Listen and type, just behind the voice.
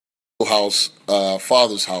house,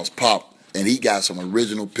 father's house, Pop, and he got some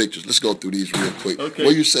original pictures. Let's go through these real quick. Okay.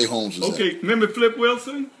 Where you say Holmes was Okay, at? remember Flip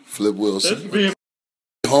Wilson? Flip Wilson. That's being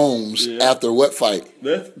Holmes after what fight?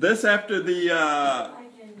 That's after the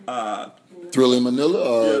Thrilling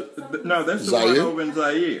Manila? no, that's the Zaire? one over in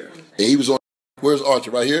Zaire. And he was on, where's Archie?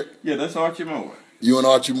 Right here? Yeah, that's Archie Moore. You and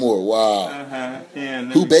Archie Moore, wow.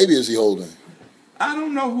 And Who baby is he holding? I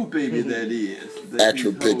don't know who baby that is.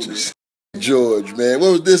 Actual pictures. George, man.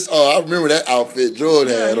 What was this? Oh, I remember that outfit George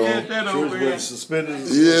had on. That over here. Suspenders.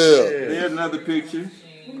 Yeah. There's another picture.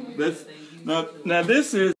 That's now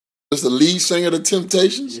this is That's the lead singer of the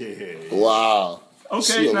Temptations? Yeah. Wow.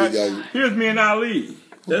 okay. Now, here's me and Ali.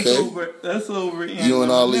 That's Okay. over in You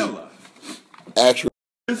and Ali. Manila. Actual.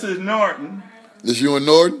 This is Norton. This you and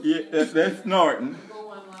Norton? Yeah, that's Norton.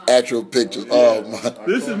 Actual pictures. Oh my.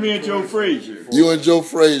 This is me and Joe Frazier. You and Joe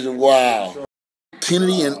Frazier. Wow.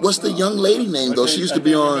 Kennedy and what's the young lady name though? She used to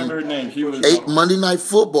be on her name. She was Monday Night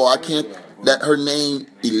Football. I can't. That her name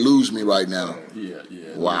eludes me right now. Yeah.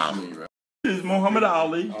 Wow. This is Muhammad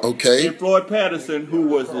Ali. Okay. And Floyd Patterson, who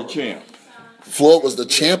was the champ. Floyd was the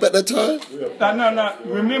champ at that time? No.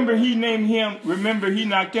 Remember he named him. Remember he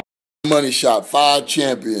knocked out. Money Shot, 5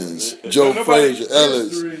 champions. Joe Frazier,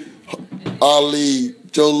 Ellis, Ali,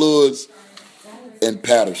 Joe Louis, and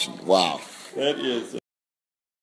Patterson. Wow. That is